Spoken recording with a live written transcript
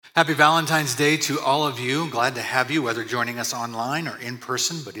Happy Valentine's Day to all of you. Glad to have you, whether joining us online or in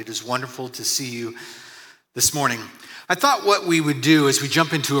person, but it is wonderful to see you this morning. I thought what we would do as we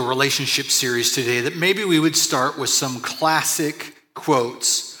jump into a relationship series today, that maybe we would start with some classic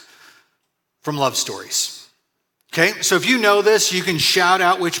quotes from love stories. Okay, so if you know this, you can shout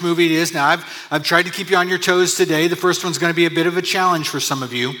out which movie it is. Now, I've tried to keep you on your toes today. The first one's going to be a bit of a challenge for some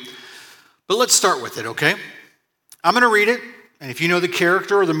of you, but let's start with it, okay? I'm going to read it. And if you know the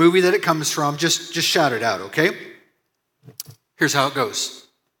character or the movie that it comes from, just shout it out, okay? Here's how it goes.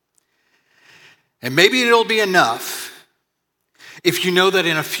 And maybe it'll be enough if you know that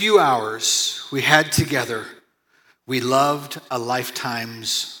in a few hours we had together, we loved a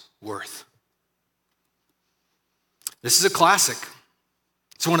lifetime's worth. This is a classic.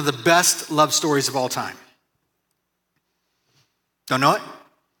 It's one of the best love stories of all time. Don't know it?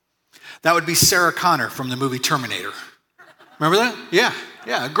 That would be Sarah Connor from the movie Terminator. Remember that?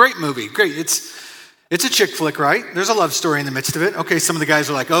 Yeah, great movie. Great. It's a chick flick, right? There's a love story in the midst of it. Okay, some of the guys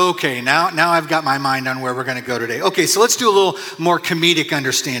are like, okay, now I've got my mind on where we're going to go today. Okay, so let's do a little more comedic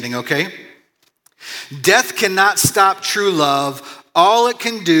understanding, okay? Death cannot stop true love. All it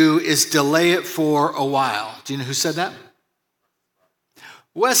can do is delay it for a while. Do you know who said that?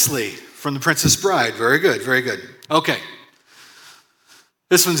 Wesley from The Princess Bride. Very good, very good. Okay,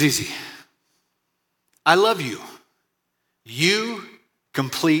 this one's easy. I love you. You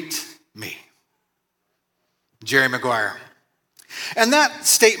complete me. Jerry Maguire. And that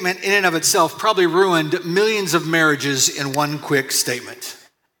statement in and of itself probably ruined millions of marriages in one quick statement.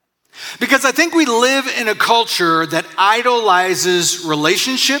 Because I think we live in a culture that idolizes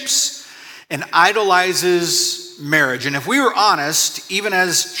relationships and idolizes marriage. And if we were honest, even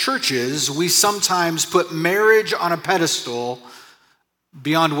as churches, we sometimes put marriage on a pedestal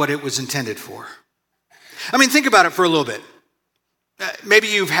beyond what it was intended for. I mean, think about it for a little bit. Maybe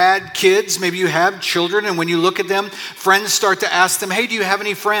you've had kids, maybe you have children, and when you look at them, friends start to ask them, hey, do you have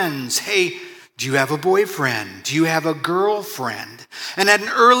any friends? Hey, do you have a boyfriend? Do you have a girlfriend? And at an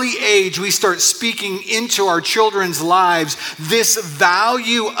early age, we start speaking into our children's lives this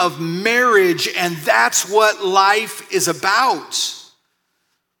value of marriage, and that's what life is about.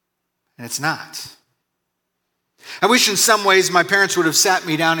 And it's not. I wish in some ways my parents would have sat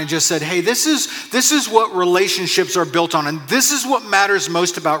me down and just said, hey, this is what relationships are built on, and this is what matters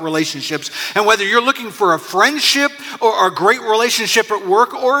most about relationships. And whether you're looking for a friendship or a great relationship at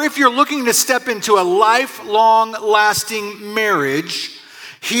work, or if you're looking to step into a lifelong lasting marriage,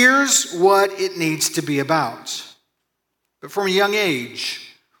 here's what it needs to be about. But from a young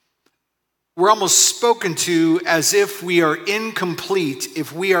age, we're almost spoken to as if we are incomplete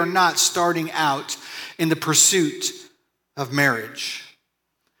if we are not starting out in the pursuit of marriage.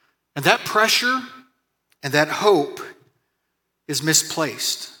 And that pressure and that hope is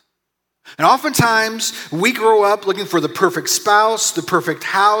misplaced. And oftentimes we grow up looking for the perfect spouse, the perfect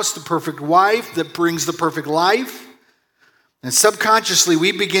house, the perfect wife that brings the perfect life. And subconsciously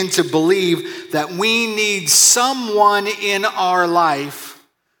we begin to believe that we need someone in our life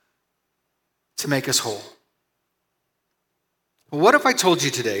to make us whole. Well, what if I told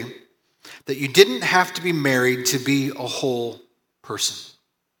you today that you didn't have to be married to be a whole person?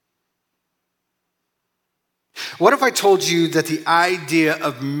 What if I told you that the idea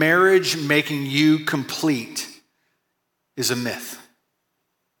of marriage making you complete is a myth?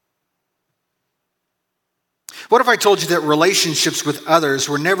 What if I told you that relationships with others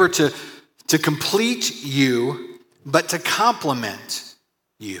were never to complete you, but to complement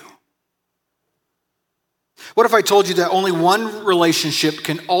you? What if I told you that only one relationship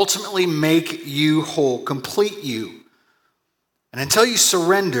can ultimately make you whole, complete you? And until you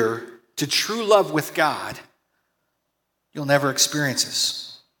surrender to true love with God, you'll never experience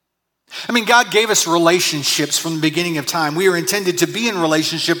this. I mean, God gave us relationships from the beginning of time. We are intended to be in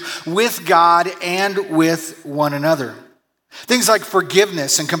relationship with God and with one another. Things like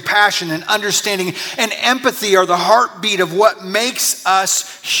forgiveness and compassion and understanding and empathy are the heartbeat of what makes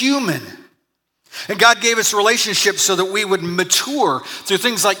us human. And God gave us relationships so that we would mature through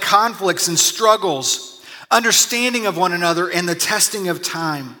things like conflicts and struggles, understanding of one another, and the testing of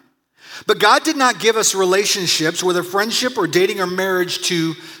time. But God did not give us relationships, whether friendship or dating or marriage,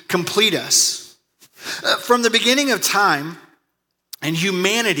 to complete us. From the beginning of time and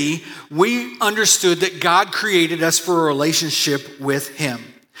humanity, we understood that God created us for a relationship with Him.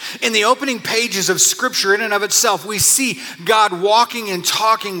 In the opening pages of Scripture, in and of itself, we see God walking and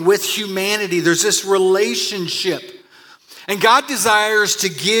talking with humanity. There's this relationship. And God desires to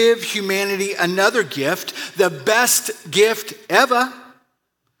give humanity another gift, the best gift ever,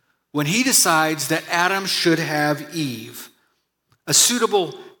 when He decides that Adam should have Eve, a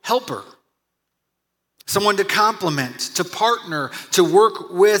suitable helper, someone to complement, to partner, to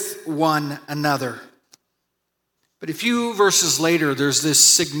work with one another. But a few verses later, there's this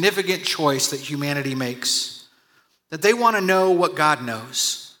significant choice that humanity makes, that they want to know what God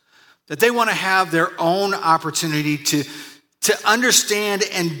knows, that they want to have their own opportunity to understand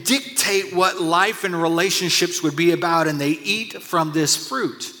and dictate what life and relationships would be about, and they eat from this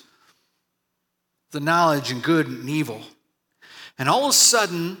fruit, the knowledge of good and evil. And all of a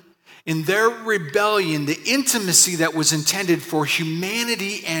sudden, in their rebellion, the intimacy that was intended for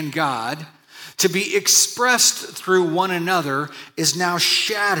humanity and God to be expressed through one another is now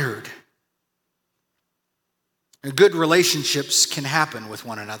shattered. Good relationships can happen with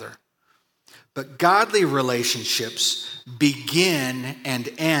one another, but godly relationships begin and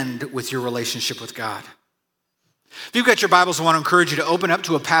end with your relationship with God. If you've got your Bibles, I want to encourage you to open up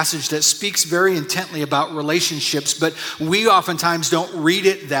to a passage that speaks very intently about relationships, but we oftentimes don't read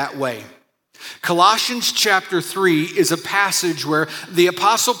it that way. Colossians chapter 3 is a passage where the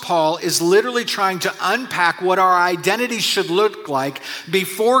Apostle Paul is literally trying to unpack what our identity should look like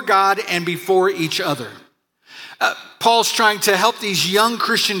before God and before each other. Paul's trying to help these young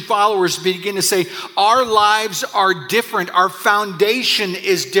Christian followers begin to say, our lives are different. Our foundation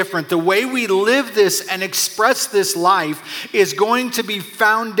is different. The way we live this and express this life is going to be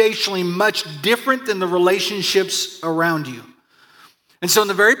foundationally much different than the relationships around you. And so in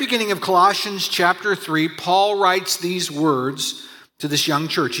the very beginning of Colossians chapter 3, Paul writes these words to this young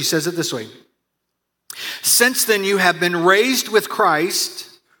church. He says it this way: "Since then you have been raised with Christ,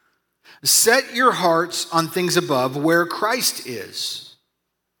 set your hearts on things above, where Christ is,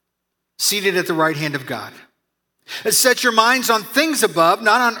 seated at the right hand of God. Set your minds on things above,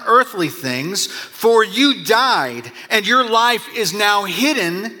 not on earthly things, for you died, and your life is now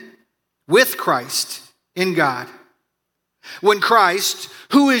hidden with Christ in God. When Christ,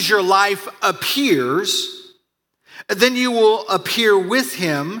 who is your life, appears, then you will appear with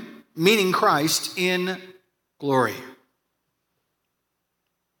him," meaning Christ, "in glory."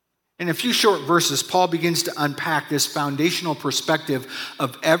 In a few short verses, Paul begins to unpack this foundational perspective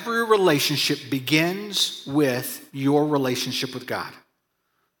of every relationship begins with your relationship with God.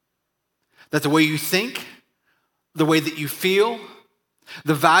 That the way you think, the way that you feel,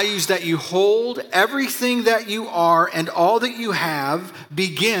 the values that you hold, everything that you are and all that you have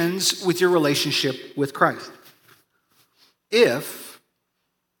begins with your relationship with Christ. If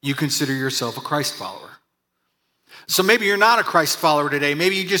you consider yourself a Christ follower. So maybe you're not a Christ follower today.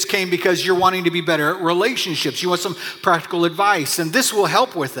 Maybe you just came because you're wanting to be better at relationships. You want some practical advice, and this will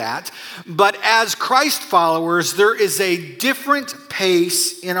help with that. But as Christ followers, there is a different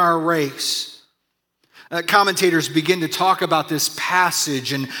pace in our race. Commentators begin to talk about this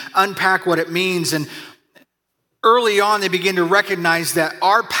passage and unpack what it means. And early on, they begin to recognize that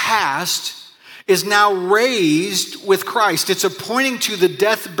our past is now raised with Christ. It's a pointing to the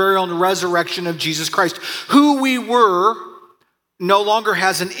death, burial, and resurrection of Jesus Christ. Who we were no longer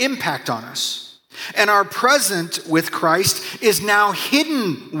has an impact on us. And our present with Christ is now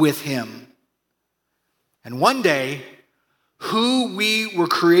hidden with him. And one day, who we were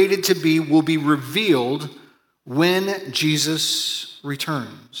created to be will be revealed when Jesus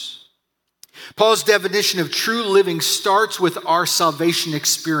returns. Paul's definition of true living starts with our salvation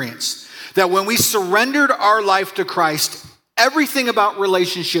experience. That when we surrendered our life to Christ, everything about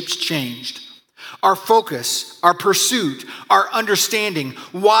relationships changed. Our focus, our pursuit, our understanding,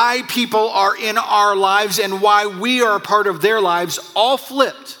 why people are in our lives and why we are a part of their lives all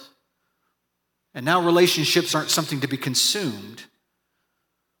flipped. And now relationships aren't something to be consumed,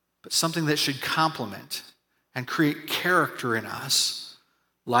 but something that should complement and create character in us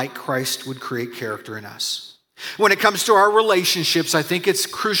like Christ would create character in us. When it comes to our relationships, I think it's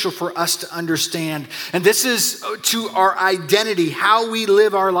crucial for us to understand, and this is to our identity, how we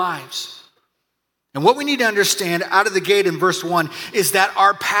live our lives. And what we need to understand out of the gate in verse 1 is that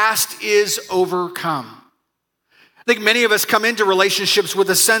our past is overcome. I think many of us come into relationships with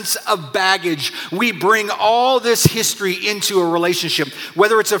a sense of baggage. We bring all this history into a relationship,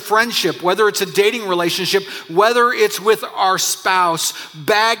 whether it's a friendship, whether it's a dating relationship, whether it's with our spouse.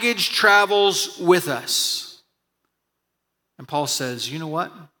 Baggage travels with us. And Paul says, you know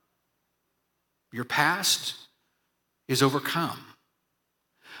what? Your past is overcome.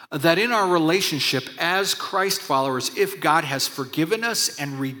 That in our relationship as Christ followers, if God has forgiven us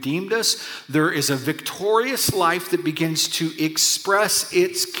and redeemed us, there is a victorious life that begins to express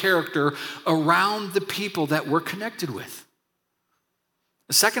its character around the people that we're connected with.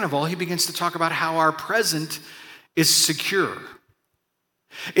 Second of all, he begins to talk about how our present is secure.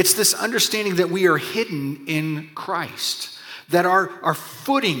 It's this understanding that we are hidden in Christ. that our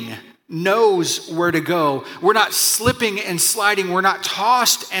footing knows where to go. We're not slipping and sliding. We're not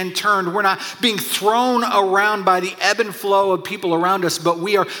tossed and turned. We're not being thrown around by the ebb and flow of people around us, but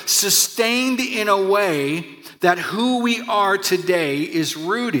we are sustained in a way that who we are today is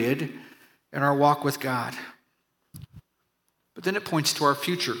rooted in our walk with God. But then it points to our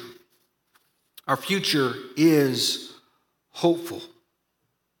future. Our future is hopeful.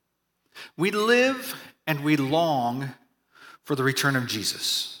 We live and we long for the return of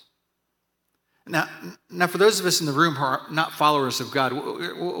Jesus. Now, for those of us in the room who are not followers of God,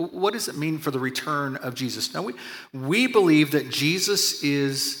 what does it mean for the return of Jesus? Now, we believe that Jesus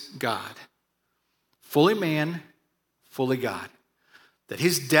is God, fully man, fully God, that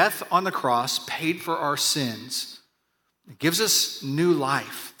his death on the cross paid for our sins. It gives us new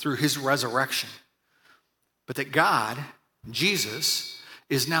life through his resurrection, but that God, Jesus,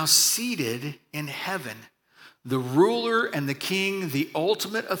 is now seated in heaven, the ruler and the king, the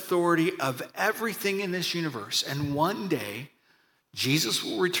ultimate authority of everything in this universe. And one day, Jesus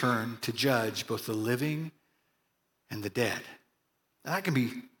will return to judge both the living and the dead. Now, that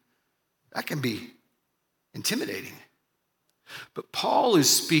can be intimidating. But Paul is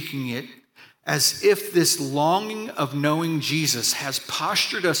speaking it as if this longing of knowing Jesus has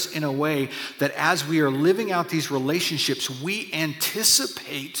postured us in a way that as we are living out these relationships, we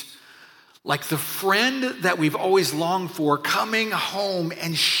anticipate, like the friend that we've always longed for, coming home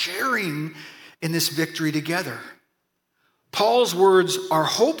and sharing in this victory together. Paul's words are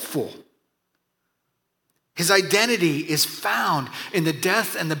hopeful. His identity is found in the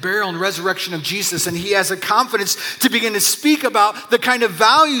death and the burial and resurrection of Jesus, and he has a confidence to begin to speak about the kind of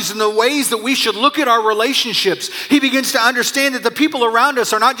values and the ways that we should look at our relationships. He begins to understand that the people around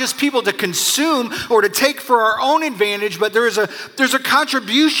us are not just people to consume or to take for our own advantage, but there's a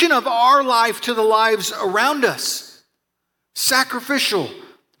contribution of our life to the lives around us. Sacrificial,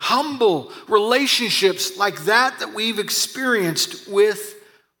 humble relationships like that we've experienced with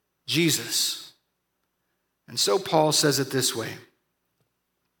Jesus. And so Paul says it this way.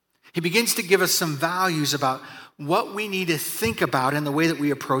 He begins to give us some values about what we need to think about in the way that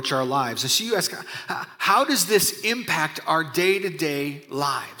we approach our lives. And so you ask, how does this impact our day-to-day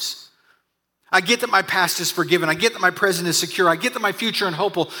lives? I get that my past is forgiven. I get that my present is secure. I get that my future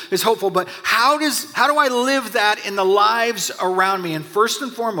is hopeful. But how do I live that in the lives around me? And first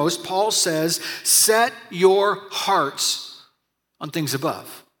and foremost, Paul says, set your hearts on things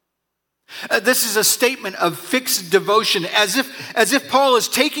above. This is a statement of fixed devotion, as if Paul is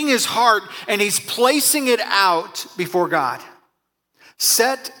taking his heart and he's placing it out before God.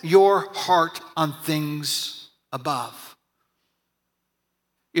 Set your heart on things above.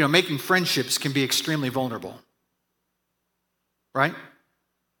 You know, making friendships can be extremely vulnerable, right?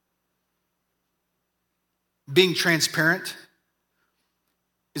 Being transparent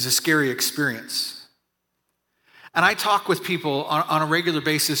is a scary experience. And I talk with people on a regular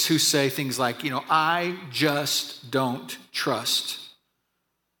basis who say things like, I just don't trust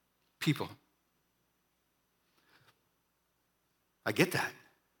people. I get that.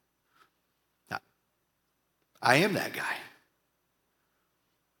 Now, I am that guy.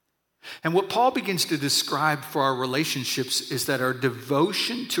 And what Paul begins to describe for our relationships is that our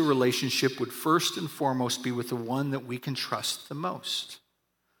devotion to relationship would first and foremost be with the one that we can trust the most.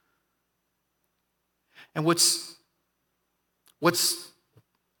 And what's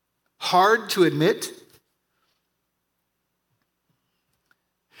hard to admit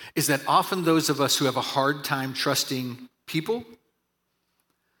is that often those of us who have a hard time trusting people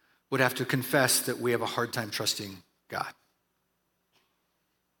would have to confess that we have a hard time trusting God.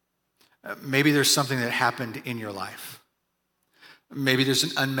 Maybe there's something that happened in your life. Maybe there's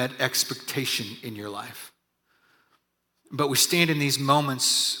an unmet expectation in your life. But we stand in these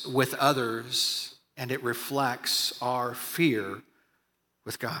moments with others, and it reflects our fear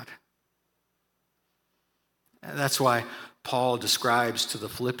with God. And that's why Paul describes to the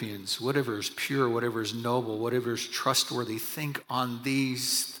Philippians, whatever is pure, whatever is noble, whatever is trustworthy, think on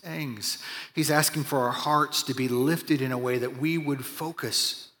these things. He's asking for our hearts to be lifted in a way that we would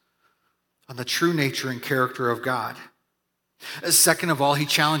focus on the true nature and character of God. Second of all, he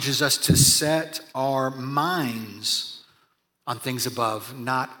challenges us to set our minds on things above,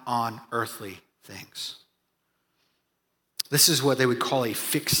 not on earthly things. This is what they would call a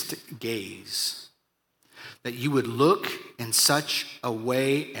fixed gaze. That you would look in such a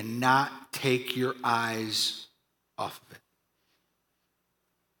way and not take your eyes off of it.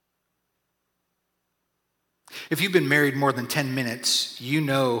 If you've been married more than 10 minutes, you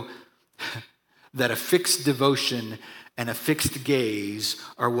know that a fixed devotion and a fixed gaze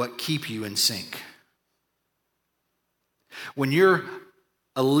are what keep you in sync. when your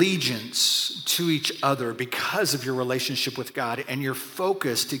allegiance to each other because of your relationship with God and your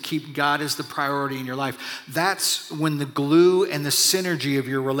focus to keep God as the priority in your life, that's when the glue and the synergy of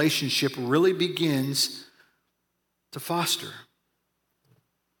your relationship really begins to foster.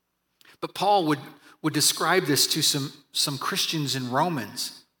 But Paul would describe this to some Christians in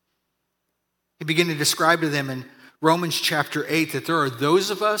Romans. He began to describe to them in Romans chapter 8 that there are those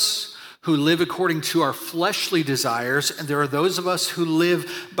of us who live according to our fleshly desires, and there are those of us who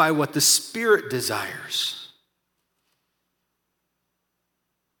live by what the Spirit desires.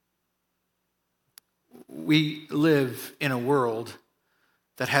 We live in a world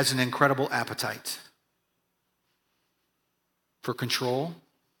that has an incredible appetite for control,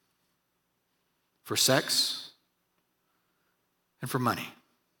 for sex, and for money.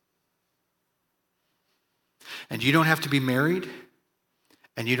 And you don't have to be married,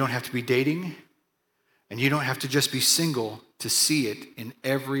 and you don't have to be dating, and you don't have to just be single to see it in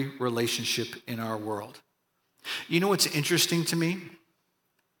every relationship in our world. You know what's interesting to me?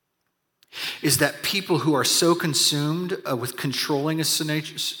 Is that people who are so consumed with controlling a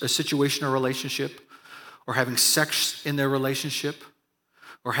situation or relationship, or having sex in their relationship,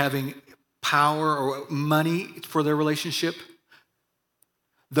 or having power or money for their relationship,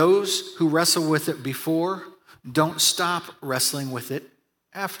 those who wrestle with it before don't stop wrestling with it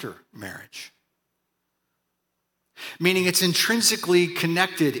after marriage. Meaning it's intrinsically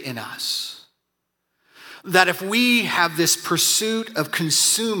connected in us. That if we have this pursuit of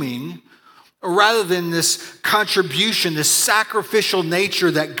consuming, rather than this contribution, this sacrificial nature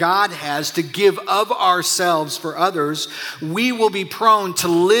that God has to give of ourselves for others, we will be prone to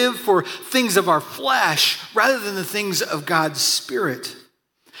live for things of our flesh rather than the things of God's Spirit.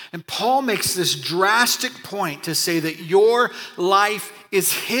 And Paul makes this drastic point to say that your life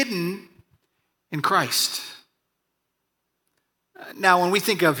is hidden in Christ. Now, when we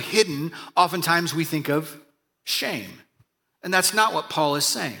think of hidden, oftentimes we think of shame. And that's not what Paul is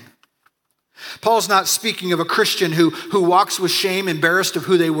saying. Paul's not speaking of a Christian who walks with shame, embarrassed of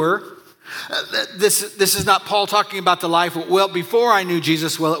who they were. This is not Paul talking about the life, well, before I knew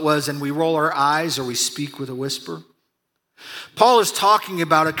Jesus, well, it was, and we roll our eyes or we speak with a whisper. Paul is talking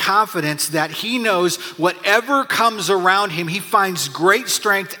about a confidence that he knows whatever comes around him, he finds great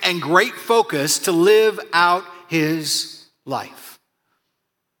strength and great focus to live out his life.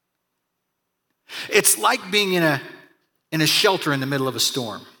 It's like being in a shelter in the middle of a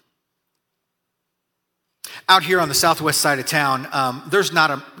storm. Out here on the southwest side of town, there's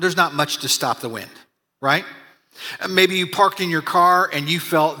not much to stop the wind, right? Maybe you parked in your car and you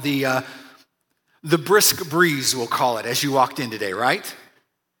felt the brisk breeze, we'll call it, as you walked in today, right?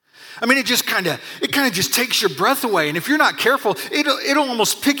 I mean, it kind of just takes your breath away. And if you're not careful, it'll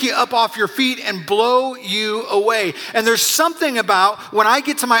almost pick you up off your feet and blow you away. And there's something about when I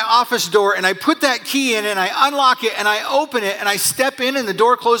get to my office door and I put that key in and I unlock it and I open it and I step in and the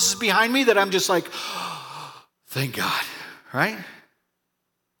door closes behind me, that I'm just like, oh, thank God, right?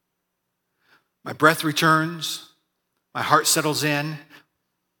 My breath returns, my heart settles in.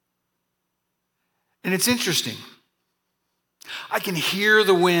 And it's interesting. I can hear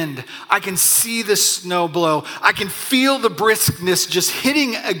the wind. I can see the snow blow. I can feel the briskness just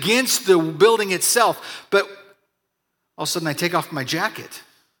hitting against the building itself. But all of a sudden I take off my jacket.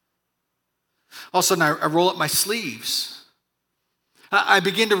 All of a sudden I roll up my sleeves. I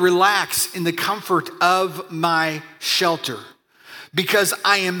begin to relax in the comfort of my shelter because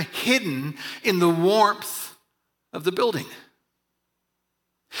I am hidden in the warmth of the building.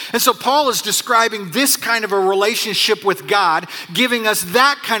 And so Paul is describing this kind of a relationship with God, giving us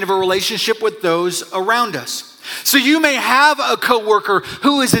that kind of a relationship with those around us. So you may have a coworker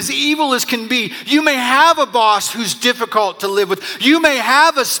who is as evil as can be. You may have a boss who's difficult to live with. You may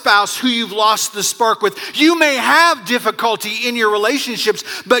have a spouse who you've lost the spark with. You may have difficulty in your relationships,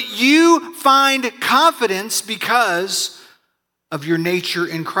 but you find confidence because of your nature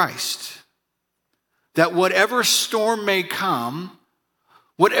in Christ. That whatever storm may come,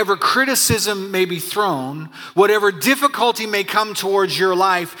 whatever criticism may be thrown, whatever difficulty may come towards your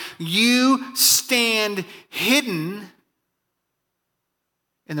life, you stand hidden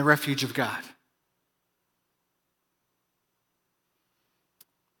in the refuge of God.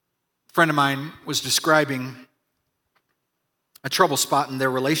 A friend of mine was describing a trouble spot in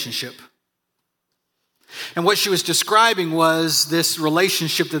their relationship. And what she was describing was this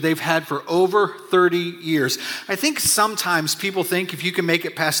relationship that they've had for over 30 years. I think sometimes people think if you can make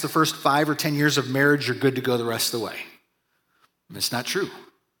it past the first 5 or 10 years of marriage, you're good to go the rest of the way. And it's not true.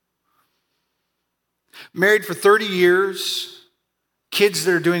 Married for 30 years, kids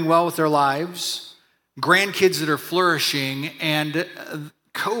that are doing well with their lives, grandkids that are flourishing, and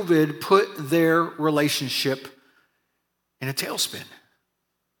COVID put their relationship in a tailspin.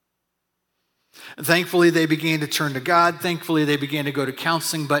 Thankfully, they began to turn to God. Thankfully, they began to go to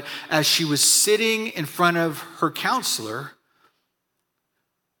counseling. But as she was sitting in front of her counselor,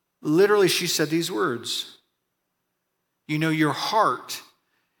 literally she said these words, "You know, your heart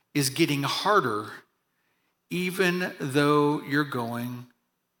is getting harder even though you're going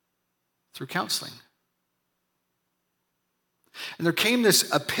through counseling." And there came this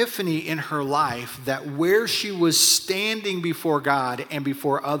epiphany in her life that where she was standing before God and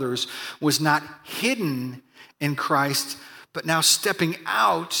before others was not hidden in Christ, but now stepping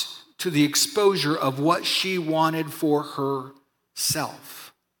out to the exposure of what she wanted for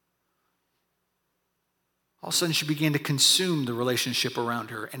herself. All of a sudden, she began to consume the relationship around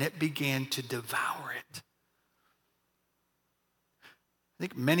her, and it began to devour it. I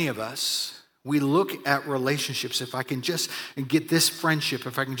think many of us, we look at relationships. If I can just get this friendship,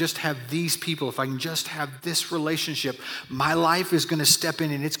 if I can just have these people, if I can just have this relationship, my life is going to step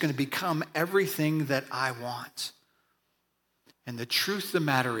in and it's going to become everything that I want. And the truth of the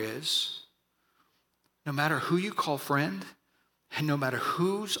matter is, no matter who you call friend, and no matter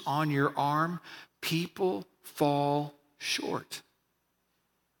who's on your arm, people fall short.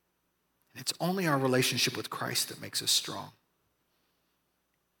 And it's only our relationship with Christ that makes us strong.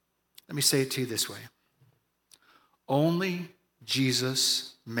 Let me say it to you this way. Only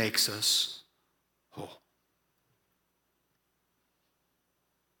Jesus makes us whole.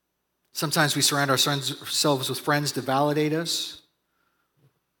 Sometimes we surround ourselves with friends to validate us,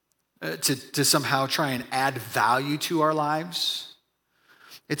 to somehow try and add value to our lives.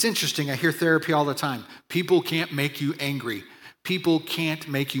 It's interesting, I hear therapy all the time. People can't make you angry. People can't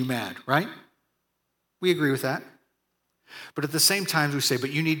make you mad, right? We agree with that. But at the same time, we say,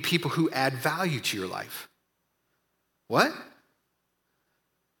 but you need people who add value to your life. What?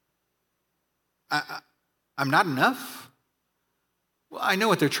 I'm not enough? Well, I know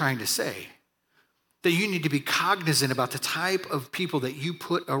what they're trying to say. That you need to be cognizant about the type of people that you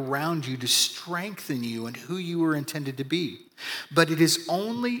put around you to strengthen you and who you were intended to be. But it is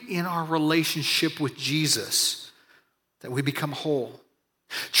only in our relationship with Jesus that we become whole.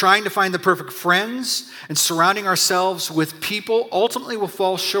 Trying to find the perfect friends and surrounding ourselves with people ultimately will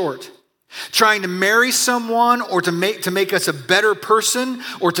fall short. Trying to marry someone or to make us a better person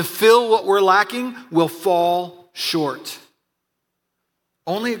or to fill what we're lacking will fall short.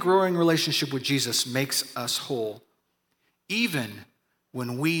 Only a growing relationship with Jesus makes us whole, even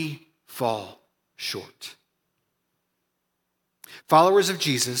when we fall short. Followers of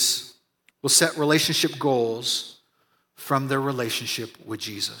Jesus will set relationship goals from their relationship with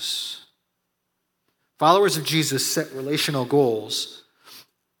Jesus. Followers of Jesus set relational goals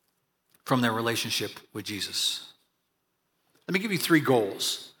from their relationship with Jesus. Let me give you 3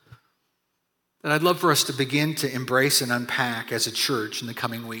 goals that I'd love for us to begin to embrace and unpack as a church in the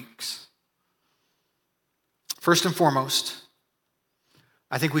coming weeks. First and foremost,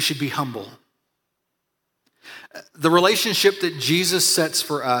 I think we should be humble. The relationship that Jesus sets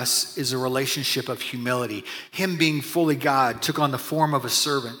for us is a relationship of humility. Him being fully God took on the form of a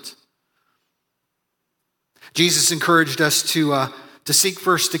servant. Jesus encouraged us to seek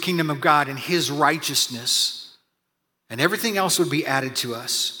first the kingdom of God and his righteousness, and everything else would be added to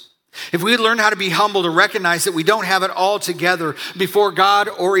us. If we would learn how to be humble, to recognize that we don't have it all together before God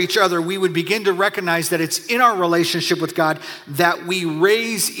or each other, we would begin to recognize that it's in our relationship with God that we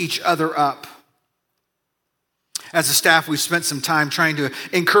raise each other up. As a staff, we've spent some time trying to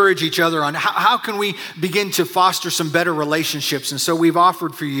encourage each other on how can we begin to foster some better relationships. And so we've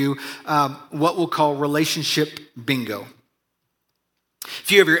offered for you what we'll call relationship bingo.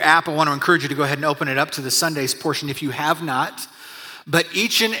 If you have your app, I want to encourage you to go ahead and open it up to the Sundays portion if you have not. But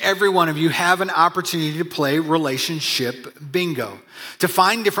each and every one of you have an opportunity to play relationship bingo, to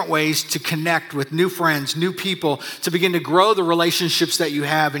find different ways to connect with new friends, new people, to begin to grow the relationships that you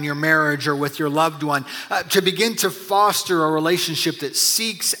have in your marriage or with your loved one, to begin to foster a relationship that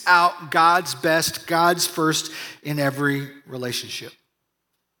seeks out God's best, God's first in every relationship.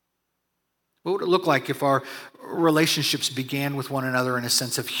 What would it look like if our relationships began with one another in a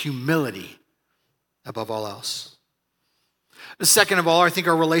sense of humility above all else? Second of all, I think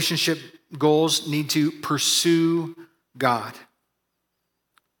our relationship goals need to pursue God.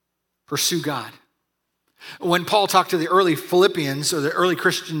 Pursue God. When Paul talked to the early Philippians or the early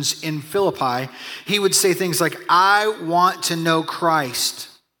Christians in Philippi, he would say things like, I want to know Christ.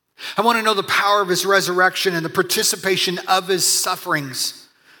 I want to know the power of his resurrection and the participation of his sufferings.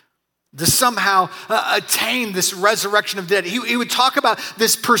 to somehow attain this resurrection of dead. He would talk about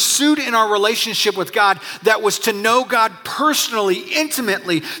this pursuit in our relationship with God that was to know God personally,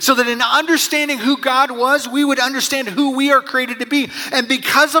 intimately, so that in understanding who God was, we would understand who we are created to be. And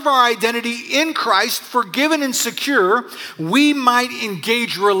because of our identity in Christ, forgiven and secure, we might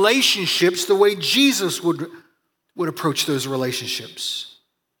engage relationships the way Jesus would approach those relationships.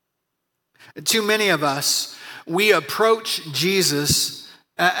 Too many of us, we approach Jesus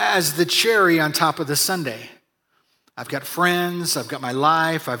as the cherry on top of the sundae. I've got friends, I've got my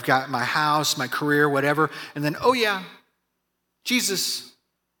life, I've got my house, my career, whatever. And then, oh yeah, Jesus.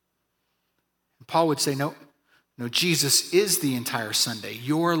 And Paul would say, no, Jesus is the entire sundae.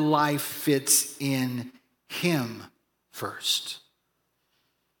 Your life fits in him first.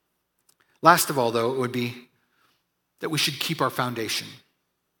 Last of all, though, it would be that we should keep our foundation.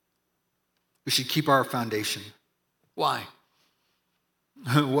 We should keep our foundation. Why?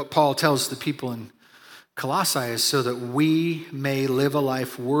 What Paul tells the people in Colossae is so that we may live a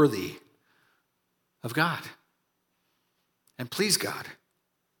life worthy of God and please God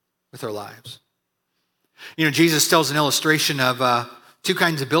with our lives. You know, Jesus tells an illustration of two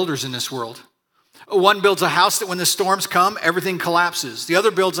kinds of builders in this world. One builds a house that when the storms come, everything collapses. The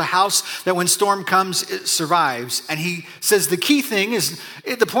other builds a house that when storm comes, it survives. And he says the key thing is,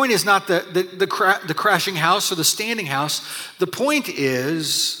 the point is not the crashing house or the standing house. The point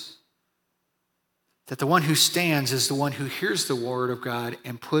is that the one who stands is the one who hears the word of God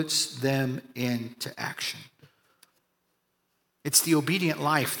and puts them into action. It's the obedient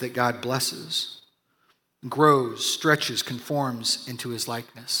life that God blesses, grows, stretches, conforms into his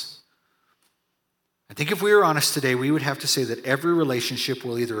likeness. I think if we were honest today, we would have to say that every relationship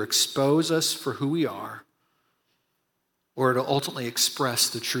will either expose us for who we are or it'll ultimately express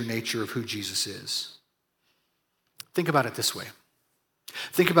the true nature of who Jesus is. Think about it this way.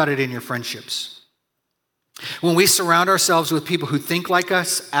 Think about it in your friendships. When we surround ourselves with people who think like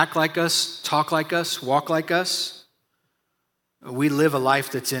us, act like us, talk like us, walk like us, we live a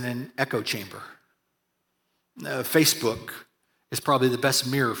life that's in an echo chamber. Facebook is probably the best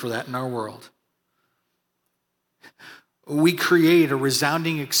mirror for that in our world. We create a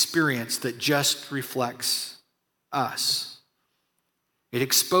resounding experience that just reflects us. It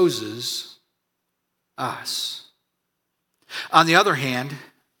exposes us. On the other hand,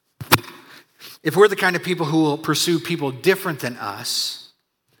 if we're the kind of people who will pursue people different than us,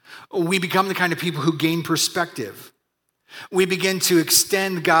 we become the kind of people who gain perspective. We begin to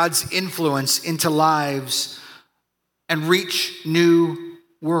extend God's influence into lives and reach new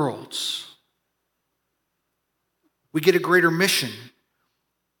worlds. We get a greater mission.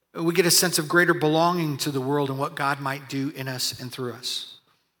 We get a sense of greater belonging to the world and what God might do in us and through us.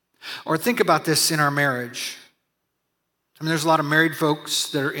 Or think about this in our marriage. I mean, there's a lot of married folks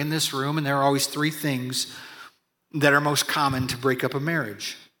that are in this room, and there are always three things that are most common to break up a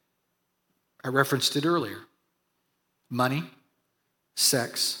marriage. I referenced it earlier. Money,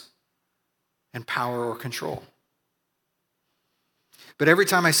 sex, and power or control. But every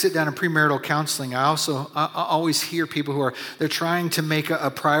time I sit down in premarital counseling, I always hear people they're trying to make a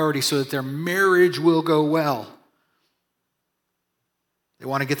priority so that their marriage will go well. They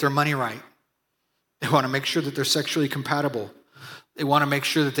want to get their money right. They want to make sure that they're sexually compatible. They want to make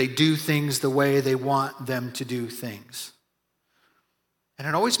sure that they do things the way they want them to do things. And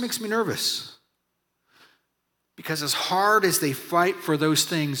it always makes me nervous. Because as hard as they fight for those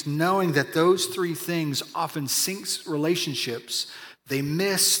things, knowing that those three things often sinks relationships, they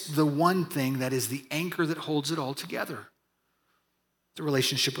miss the one thing that is the anchor that holds it all together, the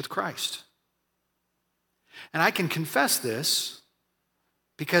relationship with Christ. And I can confess this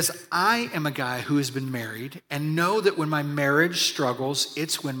because I am a guy who has been married and know that when my marriage struggles,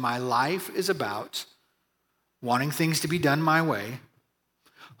 it's when my life is about wanting things to be done my way,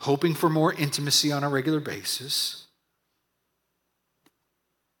 hoping for more intimacy on a regular basis,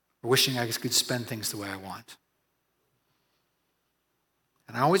 or wishing I could spend things the way I want.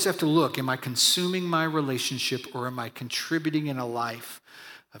 And I always have to look, am I consuming my relationship or am I contributing in a life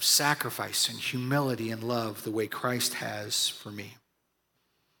of sacrifice and humility and love the way Christ has for me?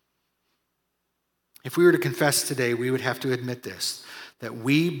 If we were to confess today, we would have to admit this, that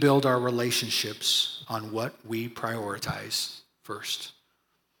we build our relationships on what we prioritize first.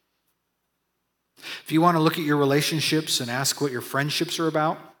 If you want to look at your relationships and ask what your friendships are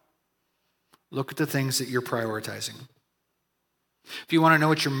about, look at the things that you're prioritizing. If you want to know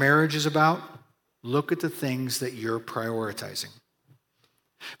what your marriage is about, look at the things that you're prioritizing.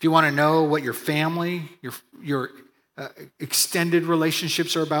 If you want to know what your family, your extended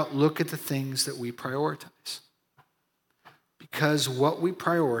relationships are about, look at the things that we prioritize. because what we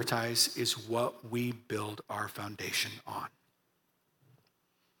prioritize is what we build our foundation on.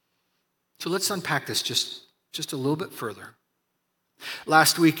 So let's unpack this just a little bit further.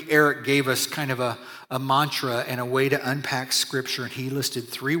 Last week, Eric gave us kind of a mantra and a way to unpack Scripture, and he listed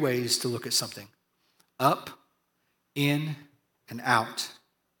 3 ways to look at something: up, in, and out.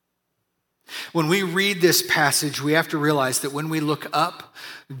 When we read this passage, we have to realize that when we look up,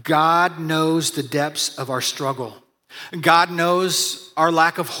 God knows the depths of our struggle. God knows our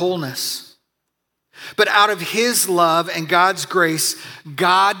lack of wholeness. But out of his love and God's grace,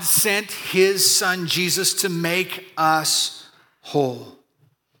 God sent his son Jesus to make us whole.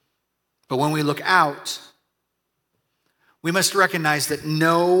 But when we look out, we must recognize that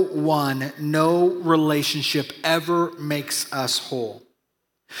no relationship ever makes us whole.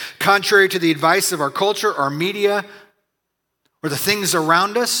 Contrary to the advice of our culture, our media, or the things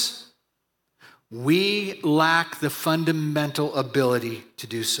around us, we lack the fundamental ability to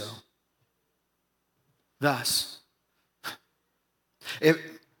do so. Thus,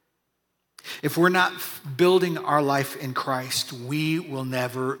 if we're not building our life in Christ, we will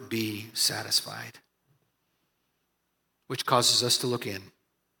never be satisfied, which causes us to look in.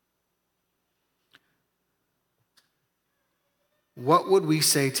 What would we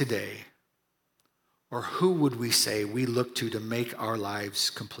say today, or who would we say we look to make our lives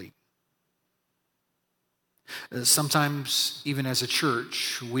complete? Sometimes, even as a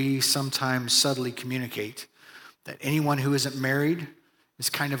church, we sometimes subtly communicate that anyone who isn't married is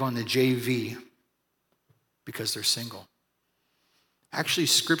kind of on the JV because they're single. Actually,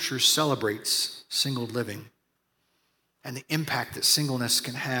 Scripture celebrates single living and the impact that singleness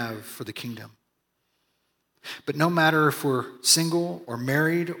can have for the kingdom. But no matter if we're single or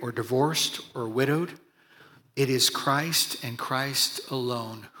married or divorced or widowed, it is Christ and Christ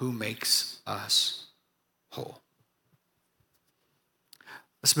alone who makes us whole.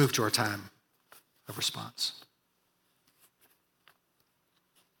 Let's move to our time of response.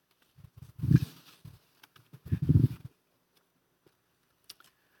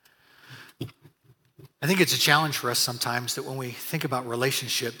 I think it's a challenge for us sometimes that when we think about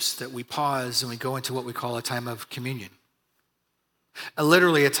relationships that we pause and we go into what we call a time of communion.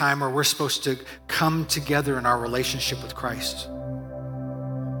 Literally a time where we're supposed to come together in our relationship with Christ.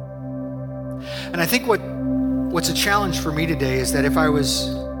 And I think what's a challenge for me today is that if I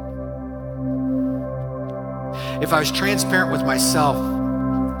was transparent with myself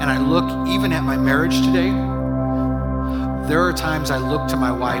and I look even at my marriage today, there are times I look to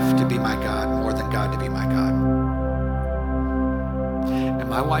my wife to be my God more than God to be my God. And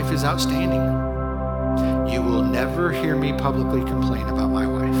my wife is outstanding. You will never hear me publicly complain about my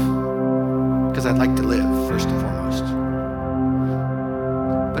wife because I'd like to live first and foremost.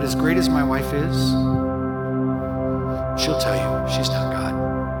 But as great as my wife is, she'll tell you she's not God.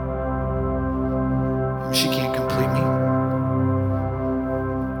 She can't complete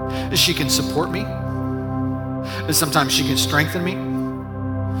me. She can support me. Sometimes she can strengthen me.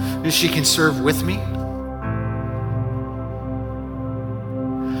 She can serve with me.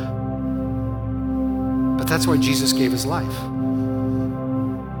 But that's why Jesus gave his life.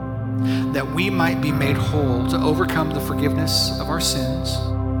 That we might be made whole to overcome the forgiveness of our sins.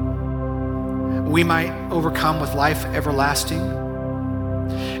 We might overcome with life everlasting.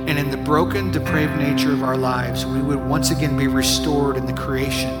 And in the broken, depraved nature of our lives, we would once again be restored in the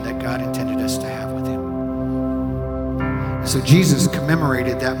creation that God intended us to have with him. So Jesus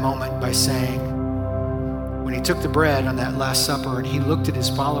commemorated that moment by saying, when he took the bread on that Last Supper and he looked at his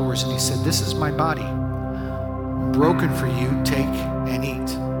followers and he said, "This is my body, broken for you, take and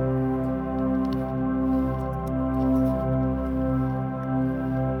eat."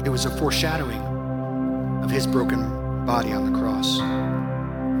 It was a foreshadowing of his broken body on the cross.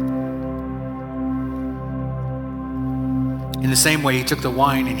 In the same way, he took the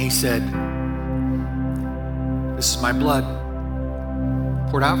wine and he said, "This is my blood,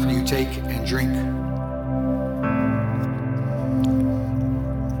 poured out for you, take and drink."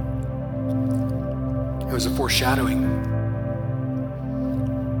 It was a foreshadowing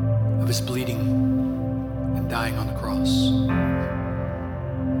of his bleeding and dying on the cross.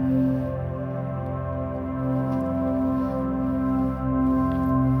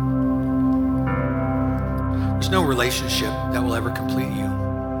 There's no relationship that will ever complete you.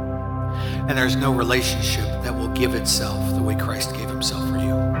 And there's no relationship that will give itself the way Christ gave himself for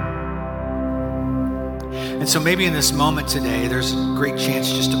you. And so maybe in this moment today, there's a great chance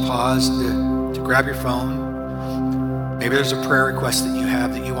just to pause, to grab your phone. Maybe there's a prayer request that you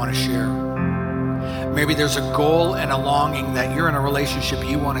have that you want to share. Maybe there's a goal and a longing that you're in a relationship,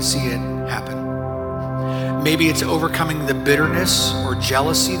 you want to see it happen. Maybe it's overcoming the bitterness or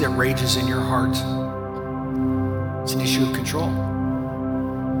jealousy that rages in your heart. It's an issue of control.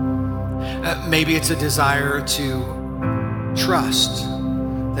 Maybe it's a desire to trust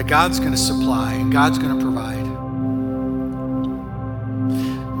that God's going to supply and God's going to provide.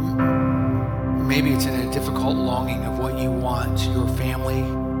 Maybe it's in a difficult longing of what you want your family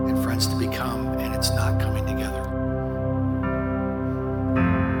and friends to become, and it's not coming together.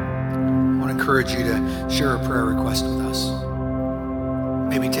 I want to encourage you to share a prayer request with us.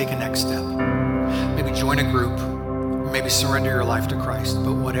 Maybe take a next step. Maybe join a group. Maybe surrender your life to Christ.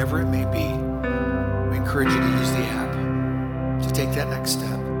 But whatever it may be, we encourage you to use the app, to take that next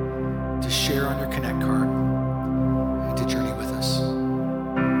step, to share on your Connect card, and to journey with us.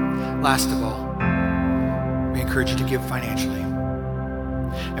 Last of all, we encourage you to give financially.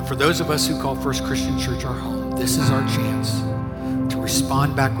 And for those of us who call First Christian Church our home, this is our chance to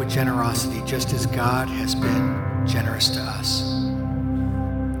respond back with generosity, just as God has been generous to us.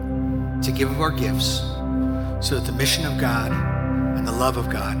 To give of our gifts so that the mission of God and the love of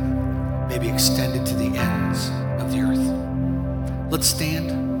God may be extended to the ends of the earth. Let's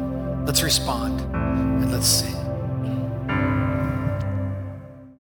stand, let's respond, and let's sing.